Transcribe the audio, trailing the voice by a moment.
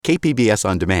KPBS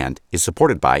On Demand is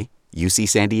supported by UC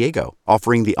San Diego,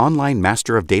 offering the online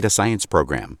Master of Data Science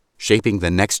program, shaping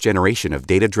the next generation of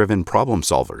data-driven problem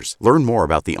solvers. Learn more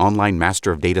about the online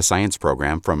Master of Data Science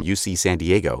program from UC San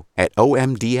Diego at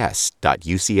omds.ucsd.edu.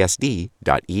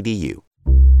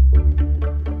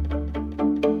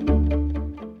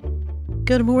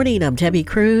 Good morning, I'm Debbie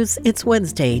Cruz. It's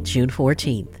Wednesday, June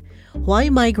 14th. Why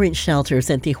migrant shelters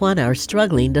in Tijuana are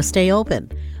struggling to stay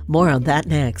open. More on that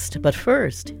next, but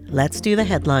first, let's do the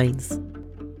headlines.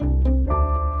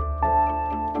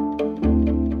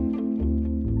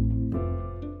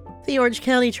 The Orange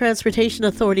County Transportation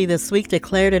Authority this week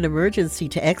declared an emergency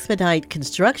to expedite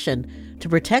construction to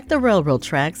protect the railroad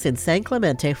tracks in San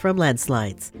Clemente from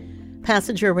landslides.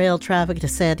 Passenger rail traffic to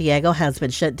San Diego has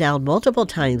been shut down multiple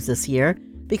times this year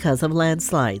because of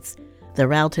landslides. The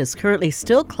route is currently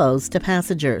still closed to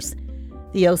passengers.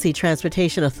 The OC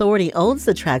Transportation Authority owns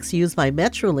the tracks used by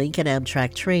Metrolink and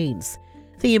Amtrak trains.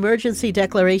 The emergency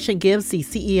declaration gives the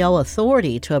CEO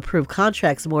authority to approve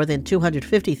contracts more than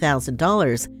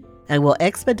 $250,000 and will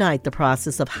expedite the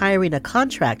process of hiring a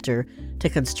contractor to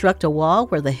construct a wall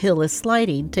where the hill is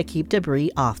sliding to keep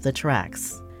debris off the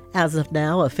tracks. As of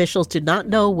now, officials do not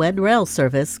know when rail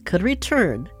service could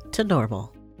return to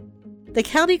normal. The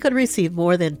county could receive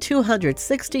more than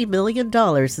 $260 million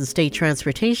in state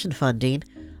transportation funding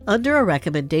under a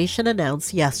recommendation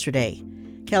announced yesterday.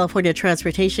 California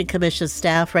Transportation Commission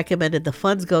staff recommended the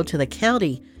funds go to the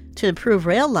county to improve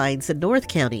rail lines in North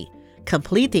County,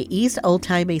 complete the East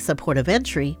Otay Mesa Port of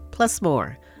Entry, plus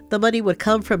more. The money would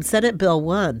come from Senate Bill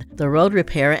 1, the Road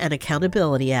Repair and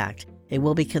Accountability Act. It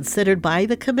will be considered by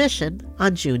the Commission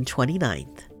on June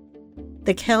 29th.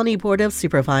 The County Board of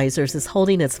Supervisors is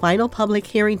holding its final public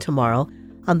hearing tomorrow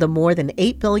on the more than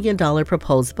 $8 billion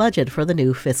proposed budget for the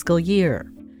new fiscal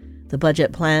year. The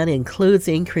budget plan includes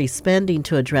increased spending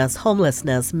to address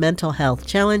homelessness, mental health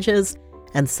challenges,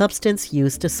 and substance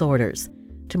use disorders.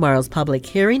 Tomorrow's public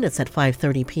hearing is at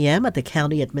 5:30 p.m. at the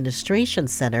County Administration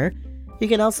Center. You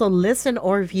can also listen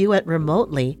or view it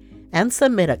remotely and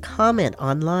submit a comment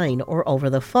online or over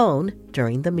the phone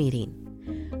during the meeting.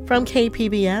 From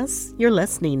KPBS, you're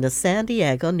listening to San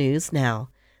Diego News Now.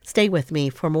 Stay with me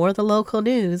for more of the local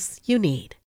news you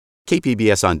need.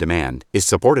 KPBS On Demand is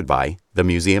supported by the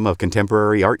Museum of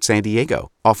Contemporary Art San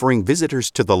Diego, offering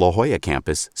visitors to the La Jolla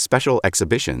campus special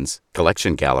exhibitions,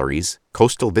 collection galleries,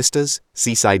 coastal vistas,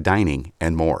 seaside dining,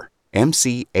 and more.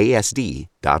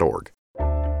 mcasd.org.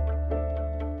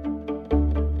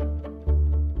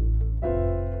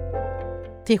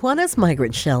 Tijuana's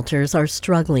migrant shelters are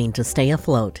struggling to stay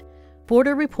afloat.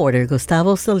 Border reporter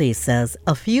Gustavo Solis says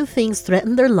a few things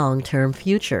threaten their long-term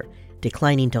future: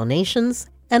 declining donations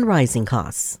and rising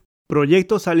costs.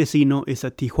 Proyecto Salesino is a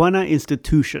Tijuana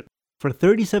institution. For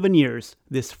 37 years,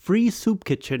 this free soup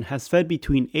kitchen has fed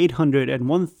between 800 and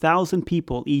 1,000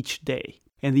 people each day.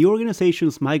 And the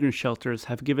organization's migrant shelters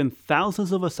have given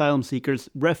thousands of asylum seekers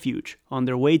refuge on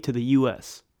their way to the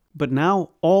U.S. But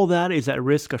now, all that is at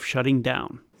risk of shutting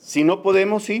down. Si no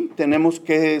podemos ir, tenemos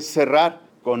que cerrar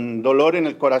con dolor en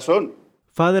el corazón.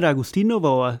 Father Agustino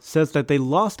Voa says that they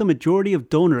lost a majority of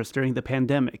donors during the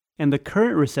pandemic, and the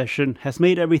current recession has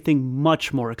made everything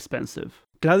much more expensive.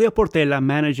 Claudia Portela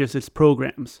manages its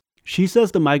programs. She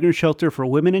says the migrant shelter for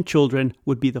women and children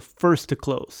would be the first to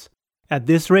close. At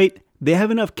this rate, they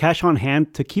have enough cash on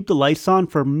hand to keep the lights on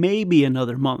for maybe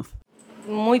another month.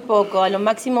 Muy poco, a lo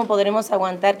máximo podremos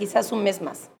aguantar quizás un mes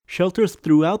más. Shelters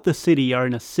throughout the city are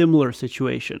in a similar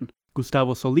situation.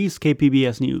 Gustavo Solis,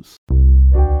 KPBS News.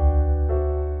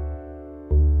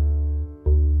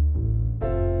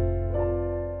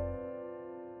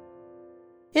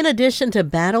 In addition to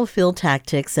battlefield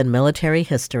tactics and military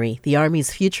history, the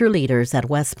Army's future leaders at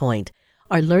West Point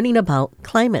are learning about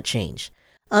climate change.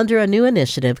 Under a new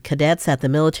initiative, cadets at the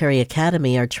Military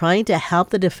Academy are trying to help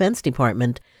the Defense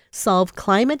Department solve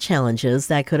climate challenges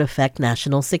that could affect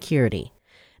national security.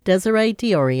 Desiree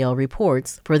Diorio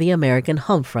reports for the American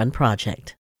Homefront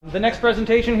Project. The next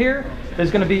presentation here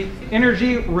is going to be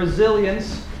energy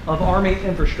resilience of Army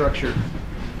infrastructure.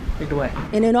 Take it away.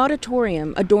 In an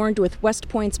auditorium adorned with West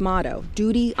Point's motto,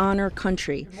 Duty, Honor,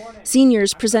 Country,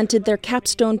 seniors presented their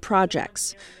capstone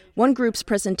projects. One group's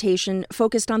presentation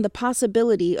focused on the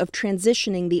possibility of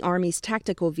transitioning the Army's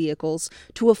tactical vehicles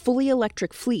to a fully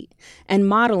electric fleet and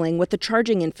modeling what the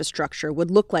charging infrastructure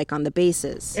would look like on the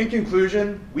bases. In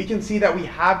conclusion, we can see that we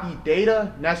have the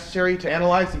data necessary to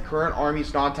analyze the current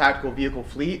Army's non-tactical vehicle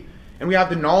fleet, and we have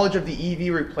the knowledge of the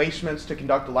EV replacements to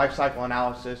conduct a life cycle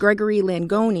analysis. Gregory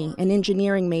Langoni, an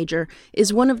engineering major,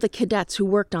 is one of the cadets who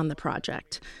worked on the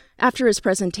project. After his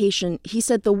presentation, he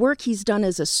said the work he's done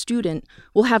as a student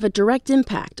will have a direct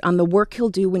impact on the work he'll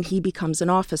do when he becomes an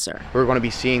officer. We're going to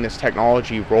be seeing this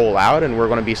technology roll out, and we're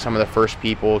going to be some of the first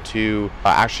people to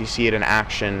actually see it in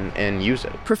action and use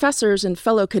it. Professors and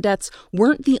fellow cadets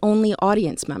weren't the only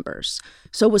audience members.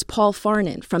 So was Paul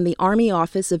Farnan from the Army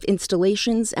Office of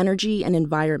Installations, Energy, and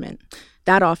Environment.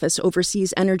 That office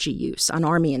oversees energy use on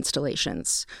Army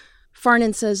installations.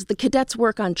 Farnan says the cadets'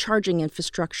 work on charging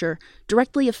infrastructure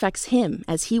directly affects him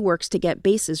as he works to get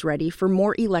bases ready for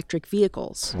more electric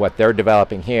vehicles. What they're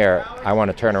developing here, I want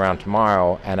to turn around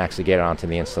tomorrow and actually get it onto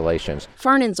the installations.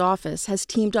 Farnan's office has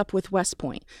teamed up with West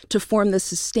Point to form the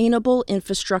Sustainable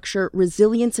Infrastructure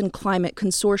Resilience and Climate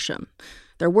Consortium.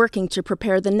 They're working to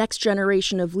prepare the next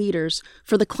generation of leaders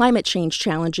for the climate change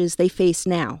challenges they face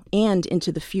now and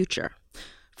into the future.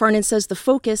 Farnan says the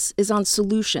focus is on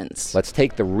solutions. Let's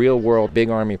take the real-world big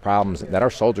Army problems that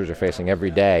our soldiers are facing every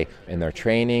day in their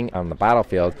training on the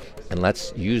battlefield, and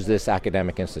let's use this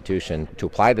academic institution to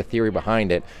apply the theory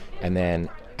behind it, and then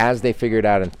as they figure it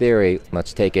out in theory,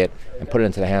 let's take it and put it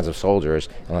into the hands of soldiers,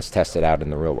 and let's test it out in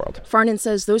the real world. Farnan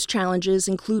says those challenges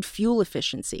include fuel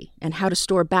efficiency and how to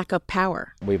store backup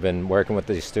power. We've been working with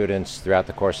these students throughout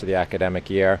the course of the academic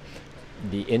year.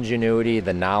 The ingenuity,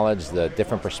 the knowledge, the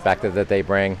different perspective that they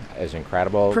bring is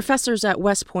incredible. Professors at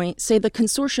West Point say the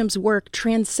consortium's work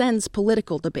transcends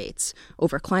political debates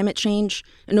over climate change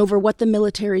and over what the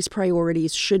military's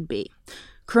priorities should be.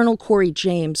 Colonel Corey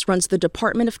James runs the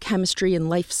Department of Chemistry and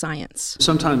Life Science.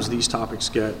 Sometimes these topics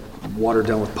get watered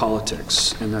down with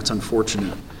politics, and that's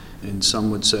unfortunate. And some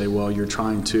would say, well, you're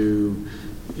trying to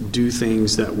do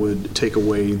things that would take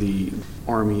away the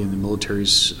Army and the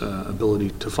military's ability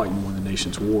to fight in one of the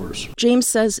nation's wars. James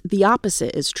says the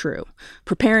opposite is true.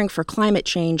 Preparing for climate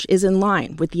change is in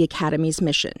line with the Academy's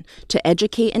mission to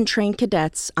educate and train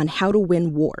cadets on how to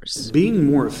win wars. Being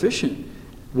more efficient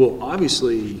will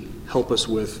obviously help us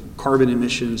with carbon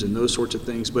emissions and those sorts of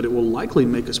things, but it will likely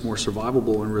make us more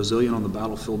survivable and resilient on the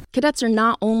battlefield. Cadets are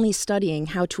not only studying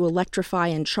how to electrify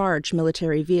and charge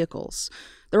military vehicles.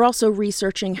 They're also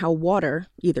researching how water,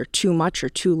 either too much or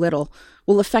too little,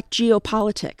 will affect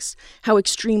geopolitics, how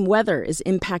extreme weather is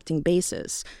impacting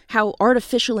bases, how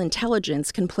artificial intelligence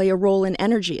can play a role in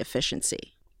energy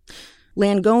efficiency.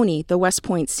 Langoni, the West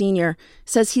Point senior,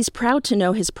 says he's proud to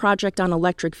know his project on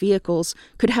electric vehicles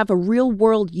could have a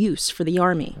real-world use for the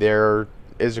Army. There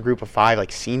is a group of 5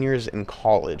 seniors in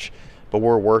college, but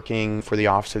we're working for the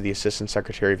Office of the Assistant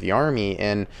Secretary of the Army,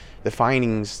 and the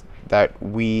findings that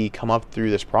we come up through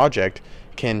this project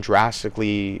can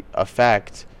drastically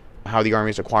affect how the Army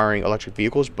is acquiring electric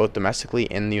vehicles, both domestically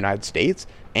in the United States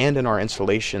and in our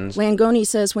installations. Langoni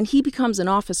says when he becomes an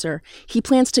officer, he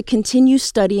plans to continue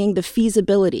studying the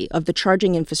feasibility of the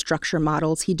charging infrastructure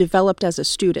models he developed as a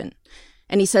student.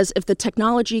 And he says if the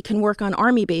technology can work on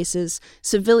Army bases,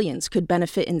 civilians could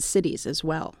benefit in cities as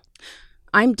well.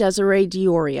 I'm Desiree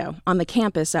Diorio on the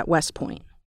campus at West Point.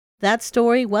 That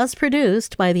story was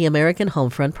produced by the American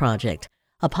Homefront Project,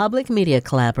 a public media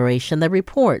collaboration that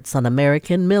reports on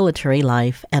American military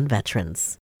life and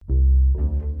veterans.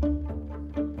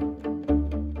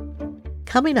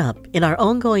 Coming up in our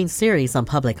ongoing series on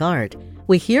public art,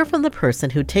 we hear from the person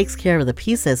who takes care of the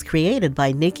pieces created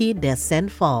by Niki de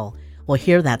Saint Phalle. We'll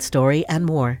hear that story and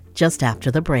more just after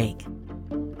the break.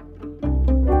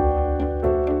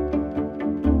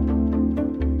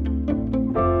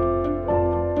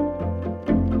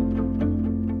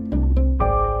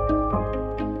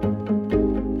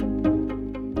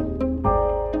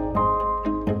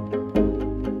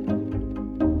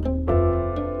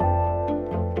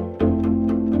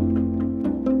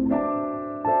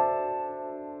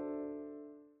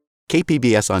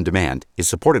 KPBS On Demand is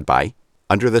supported by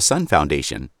Under the Sun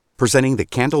Foundation, presenting the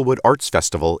Candlewood Arts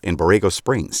Festival in Borrego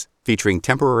Springs, featuring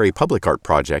temporary public art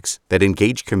projects that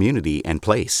engage community and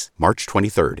place. March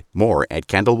 23rd. More at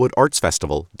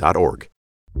candlewoodartsfestival.org.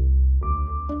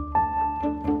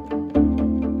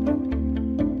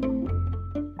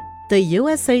 The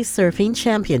USA Surfing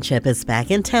Championship is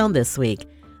back in town this week.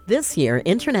 This year,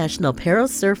 international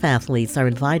para-surf athletes are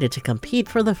invited to compete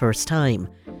for the first time.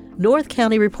 North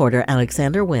County reporter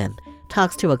Alexander Nguyen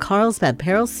talks to a Carlsbad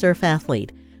para-surf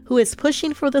athlete who is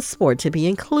pushing for the sport to be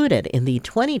included in the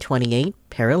 2028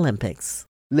 Paralympics.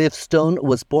 Liv Stone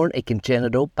was born a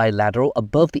congenital bilateral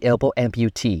above-the-elbow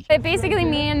amputee. It basically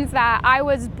means that I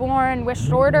was born with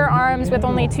shorter arms with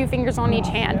only 2 fingers on each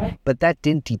hand. But that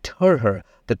didn't deter her.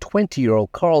 The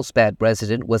 20-year-old Carlsbad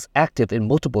resident was active in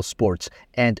multiple sports,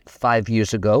 and 5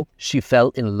 years ago, she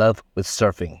fell in love with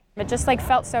surfing. It just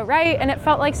felt so right, and it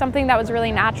felt like something that was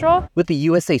really natural. With the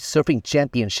USA Surfing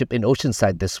Championship in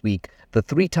Oceanside this week, the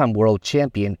three-time world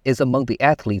champion is among the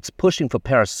athletes pushing for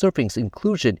parasurfing's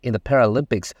inclusion in the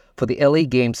Paralympics for the LA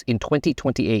Games in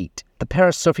 2028. The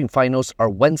parasurfing finals are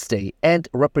Wednesday, and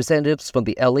representatives from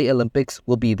the LA Olympics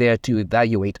will be there to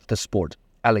evaluate the sport.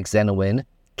 Alexander Nguyen,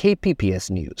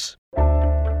 KPBS News.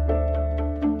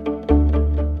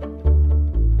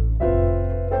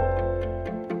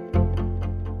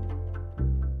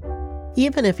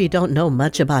 Even if you don't know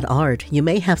much about art, you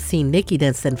may have seen Niki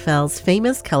de Saint Phalle's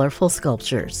famous colorful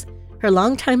sculptures. Her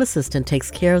longtime assistant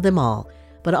takes care of them all,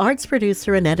 but arts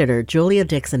producer and editor Julia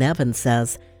Dixon-Evans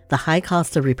says the high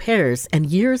cost of repairs and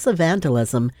years of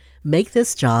vandalism make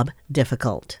this job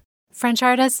difficult. French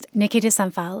artist Niki de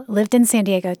Saint Phalle lived in San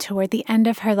Diego toward the end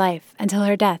of her life until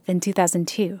her death in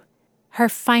 2002. Her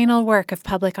final work of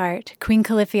public art, Queen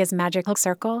Califia's Magical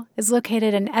Circle, is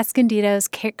located in Escondido's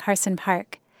Kit Carson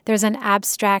Park. There's an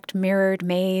abstract mirrored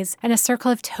maze and a circle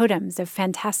of totems of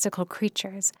fantastical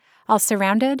creatures, all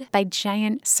surrounded by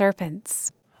giant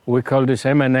serpents. We call this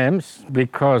M&Ms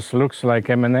because looks like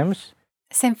M&Ms.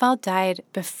 Saint Phalle died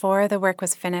before the work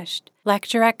was finished. Lech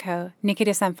Jurecko, Niki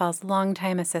de Saint Phalle's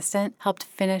longtime assistant, helped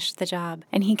finish the job,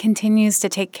 and he continues to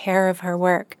take care of her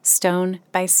work, stone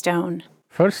by stone.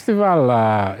 First of all,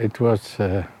 it was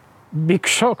a big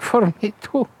shock for me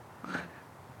too.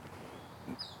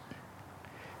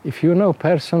 If you know a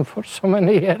person for so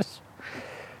many years,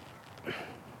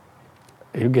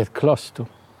 you get close to.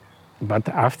 But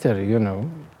after,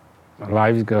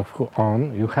 lives go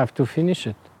on, you have to finish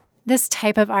it. This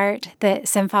type of art that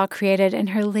Saint Phalle created in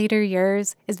her later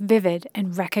years is vivid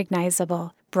and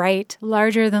recognizable, bright,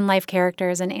 larger-than-life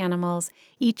characters and animals,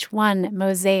 each one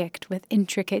mosaicked with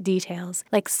intricate details,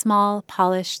 like small,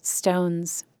 polished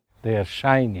stones. They are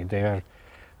shiny, they are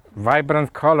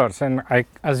vibrant colors, and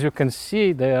as you can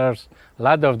see, there are a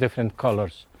lot of different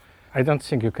colors. I don't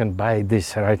think you can buy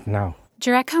this right now.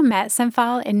 Jurecko met Saint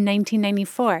Phalle in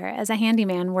 1994 as a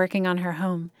handyman working on her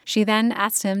home. She then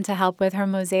asked him to help with her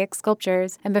mosaic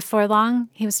sculptures, and before long,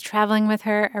 he was traveling with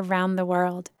her around the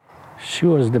world. She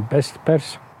was the best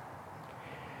person.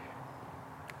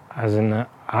 As an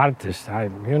artist,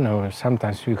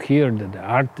 sometimes you hear that the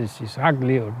artist is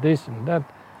ugly or this and that.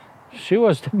 She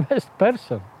was the best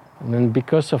person. And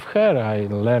because of her, I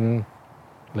learned,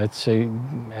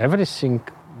 everything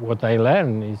what I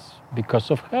learned is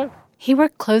because of her. He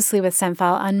worked closely with Saint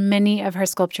Phalle on many of her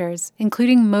sculptures,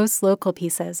 including most local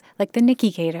pieces, like the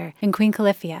Niki Cater and Queen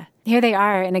Califia. Here they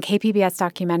are in a KPBS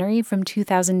documentary from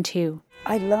 2002.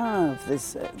 I love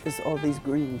this all these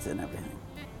greens and everything.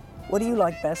 What do you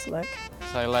like best, Lech?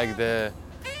 I like the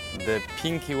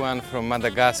pinky one from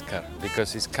Madagascar,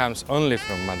 because it comes only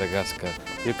from Madagascar.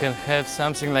 You can have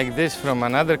something like this from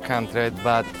another country,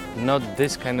 but not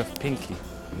this kind of pinky,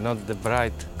 not the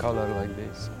bright color like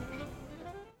this.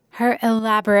 Her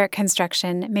elaborate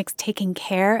construction makes taking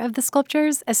care of the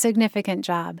sculptures a significant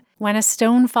job. When a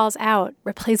stone falls out,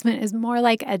 replacement is more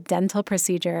like a dental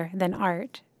procedure than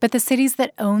art. But the cities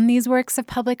that own these works of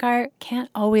public art can't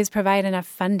always provide enough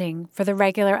funding for the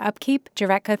regular upkeep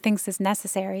Jurecko thinks is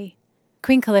necessary.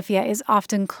 Queen Califia is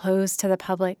often closed to the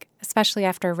public, especially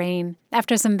after rain.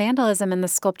 After some vandalism in the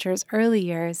sculpture's early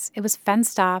years, it was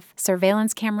fenced off,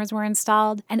 surveillance cameras were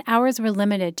installed, and hours were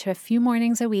limited to a few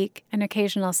mornings a week and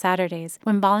occasional Saturdays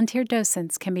when volunteer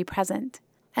docents can be present.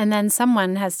 And then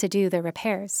someone has to do the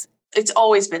repairs. It's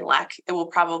always been Lech. It will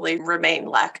probably remain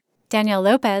Lech. Danielle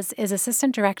Lopez is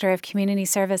Assistant Director of Community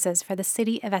Services for the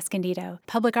City of Escondido.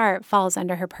 Public art falls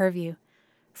under her purview.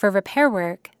 For repair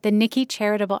work, the Niki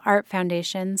Charitable Art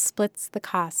Foundation splits the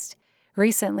cost.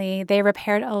 Recently, they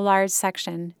repaired a large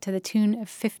section to the tune of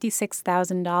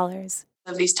 $56,000.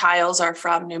 These tiles are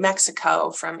from New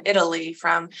Mexico, from Italy,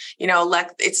 from,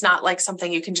 it's not like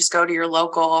something you can just go to your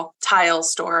local tile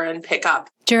store and pick up.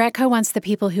 Jurecko wants the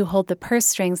people who hold the purse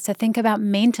strings to think about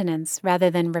maintenance rather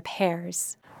than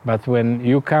repairs. But when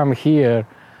you come here,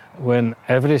 when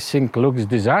everything looks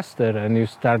disaster and you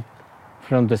start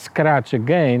from the scratch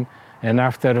again, and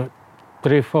after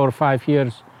 3, 4, 5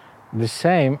 years, the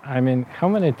same, how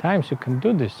many times you can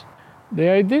do this? The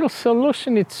ideal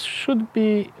solution, it should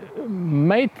be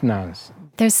maintenance.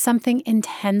 There's something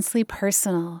intensely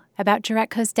personal about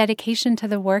Jurecko's dedication to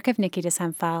the work of Niki de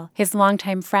Saint Phalle, his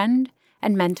longtime friend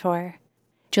and mentor.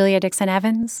 Julia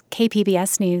Dixon-Evans,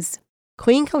 KPBS News.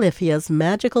 Queen Califia's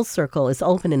Magical Circle is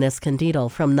open in Escondido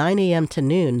from 9 a.m. to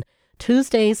noon,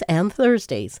 Tuesdays and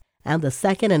Thursdays, and the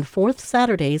second and fourth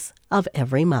Saturdays of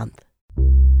every month.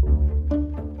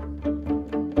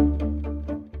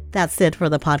 That's it for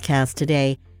the podcast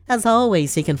today. As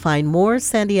always, you can find more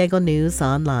San Diego news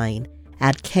online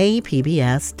at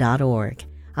kpbs.org.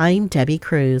 I'm Debbie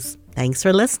Cruz. Thanks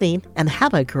for listening and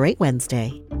have a great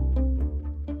Wednesday.